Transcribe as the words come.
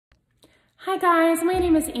Hi guys, my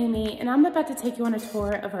name is Amy and I'm about to take you on a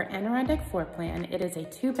tour of our Adirondack floor plan. It is a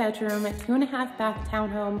 2-bedroom, 2.5 bath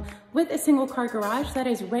townhome with a single car garage that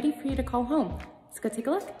is ready for you to call home. Let's go take a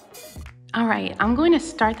look. All right, I'm going to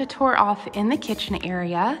start the tour off in the kitchen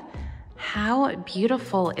area. How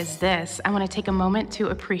beautiful is this? I want to take a moment to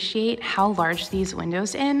appreciate how large these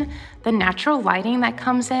windows in. The natural lighting that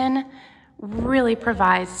comes in really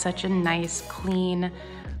provides such a nice, clean,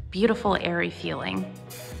 beautiful, airy feeling.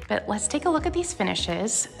 But let's take a look at these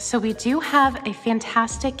finishes. So we do have a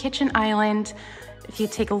fantastic kitchen island. If you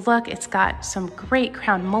take a look, it's got some great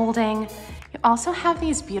crown molding. You also have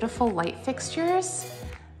these beautiful light fixtures.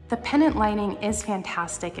 The pendant lighting is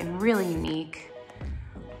fantastic and really unique.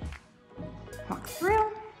 Walk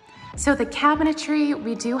through. So the cabinetry,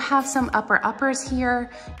 we do have some uppers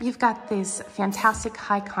here. You've got this fantastic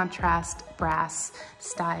high contrast brass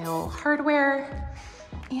style hardware.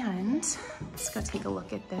 And let's go take a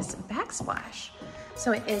look at this backsplash.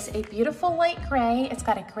 So it is a beautiful light gray. It's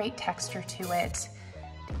got a great texture to it.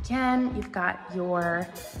 Again, you've got your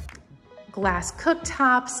glass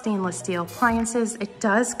cooktop, stainless steel appliances. It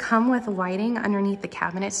does come with lighting underneath the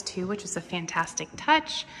cabinets too, which is a fantastic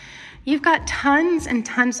touch. You've got tons and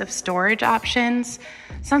tons of storage options.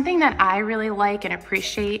 Something that I really like and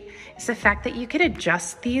appreciate is the fact that you could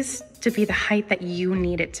adjust these to be the height that you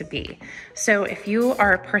need it to be. So if you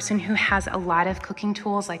are a person who has a lot of cooking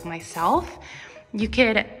tools like myself, you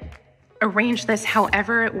could arrange this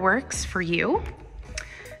however it works for you.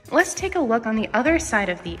 Let's take a look on the other side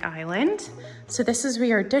of the island. So this is where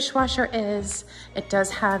your dishwasher is. It does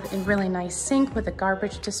have a really nice sink with a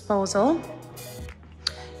garbage disposal.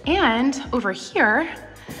 And over here,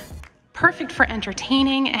 perfect for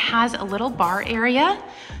entertaining. It has a little bar area.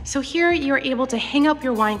 So here you're able to hang up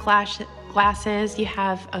your wine glasses. You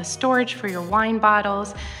have a storage for your wine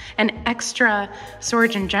bottles and extra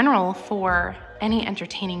storage in general for any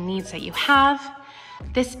entertaining needs that you have.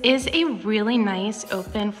 This is a really nice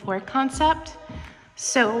open floor concept.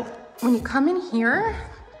 So when you come in here,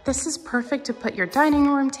 this is perfect to put your dining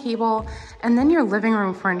room table and then your living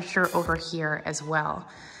room furniture over here as well.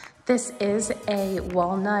 This is a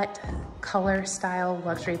walnut color style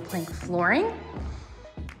luxury plank flooring.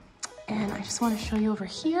 And I just want to show you over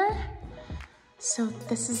here. So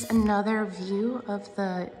this is another view of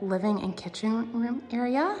the living and kitchen room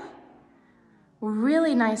area.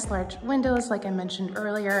 Really nice large windows, like I mentioned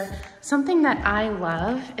earlier. Something that I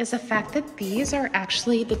love is the fact that these are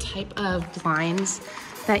actually the type of blinds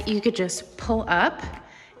that you could just pull up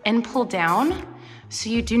and pull down. So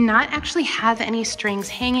you do not actually have any strings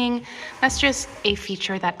hanging. That's just a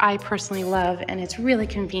feature that I personally love, and it's really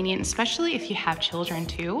convenient, especially if you have children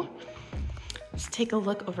too. Let's take a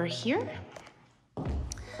look over here.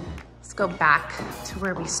 Let's go back to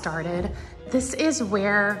where we started. This is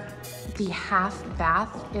where the half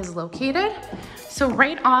bath is located. So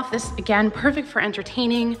right off this, again, perfect for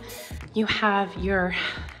entertaining. You have your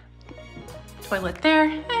toilet there.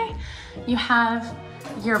 Hey. You have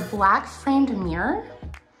your black framed mirror,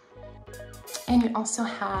 and you also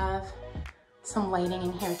have some lighting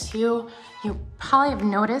in here too. You probably have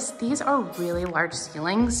noticed these are really large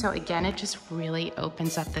ceilings, so again, it just really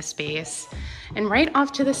opens up the space. And right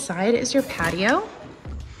off to the side is your patio.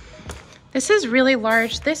 This is really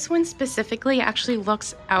large. This one specifically actually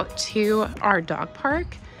looks out to our dog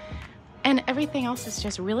park, and everything else is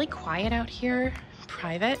just really quiet out here,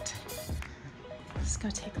 private. Let's go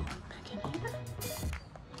take a look back in here.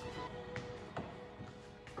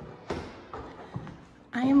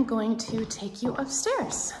 I am going to take you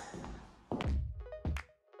upstairs.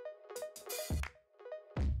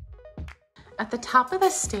 At the top of the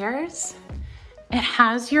stairs, it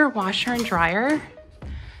has your washer and dryer.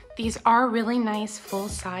 These are really nice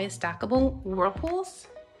full-size stackable whirlpools.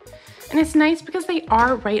 And it's nice because they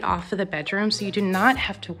are right off of the bedroom, so you do not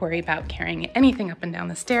have to worry about carrying anything up and down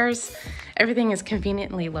the stairs. Everything is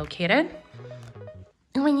conveniently located.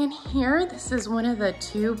 Going in here, this is one of the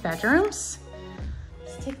 2 bedrooms.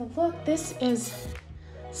 Let's take a look. This is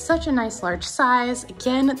such a nice large size.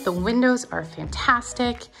 Again, the windows are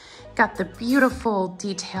fantastic. Got the beautiful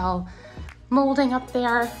detail molding up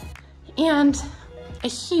there and a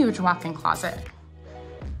huge walk-in closet.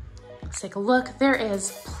 Let's take a look. There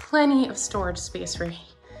is plenty of storage space for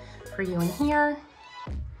you in here.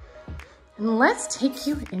 And let's take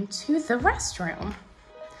you into the restroom.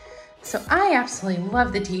 So I absolutely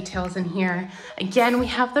love the details in here. Again, we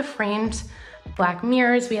have the framed black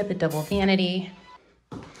mirrors. We have the double vanity.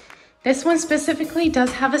 This one specifically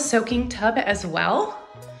does have a soaking tub as well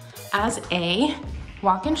as a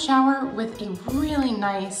walk-in shower with a really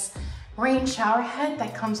nice rain shower head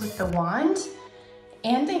that comes with the wand.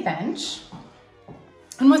 and a bench.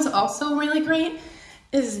 And what's also really great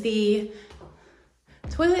is the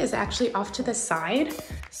toilet is actually off to the side.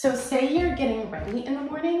 So say you're getting ready in the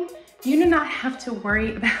morning, you do not have to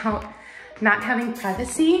worry about not having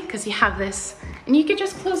privacy because you have this and you can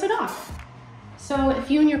just close it off. So if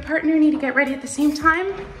you and your partner need to get ready at the same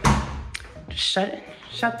time, just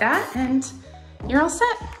shut that and you're all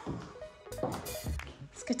set.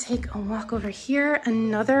 Let's go take a walk over here.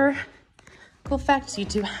 Another cool fact is you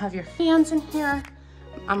do have your fans in here.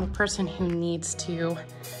 I'm a person who needs to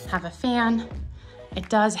have a fan. It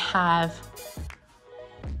does have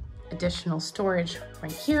additional storage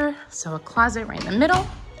right here. So a closet right in the middle.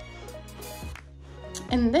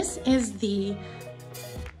 And this is the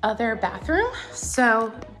other bathroom.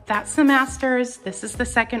 So that's the master's. This is the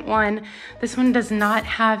second one. This one does not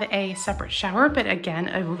have a separate shower, but again,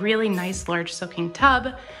 a really nice large soaking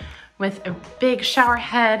tub with a big shower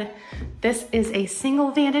head. This is a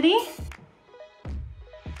single vanity.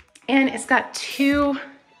 And it's got 2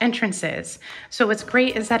 entrances. So what's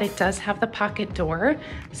great is that it does have the pocket door,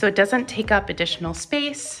 so it doesn't take up additional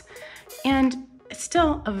space, and it's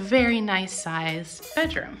still a very nice sized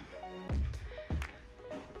bedroom.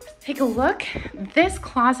 Take a look. This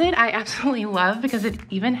closet I absolutely love because it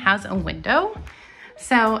even has a window.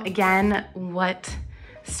 So again, what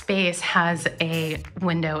space has a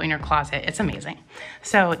window in your closet? It's amazing.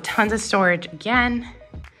 So tons of storage again.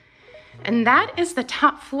 And that is the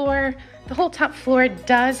top floor. The whole top floor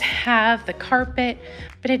does have the carpet,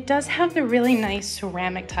 but it does have the really nice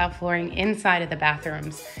ceramic tile flooring inside of the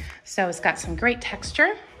bathrooms. So it's got some great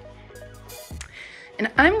texture.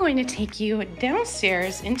 And I'm going to take you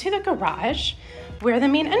downstairs into the garage where the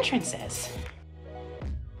main entrance is.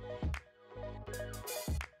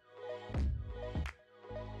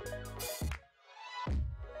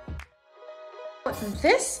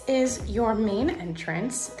 This is your main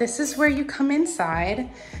entrance. This is where you come inside.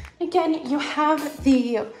 Again, you have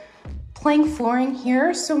the plank flooring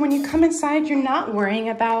here, so when you come inside, you're not worrying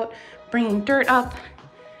about bringing dirt up.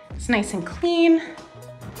 It's nice and clean.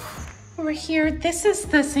 Over here, this is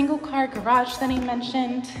the single car garage that I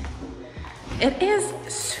mentioned. It is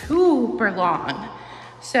super long.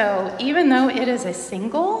 So even though it is a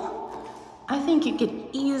single, I think you could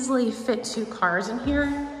easily fit 2 cars in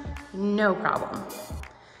here. No problem.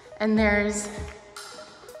 And there's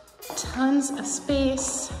tons of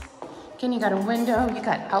space. Again, you got a window, you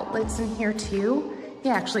got outlets in here too.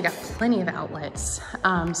 You actually got plenty of outlets.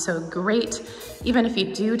 So great, even if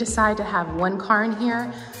you do decide to have 1 car in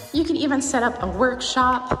here, you can even set up a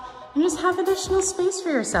workshop and just have additional space for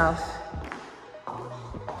yourself.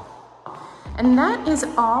 And that is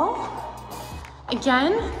all.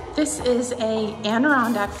 Again, this is a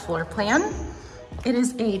Adirondack floor plan. It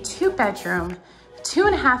is a 2-bedroom,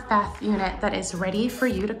 2.5 bath unit that is ready for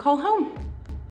you to call home.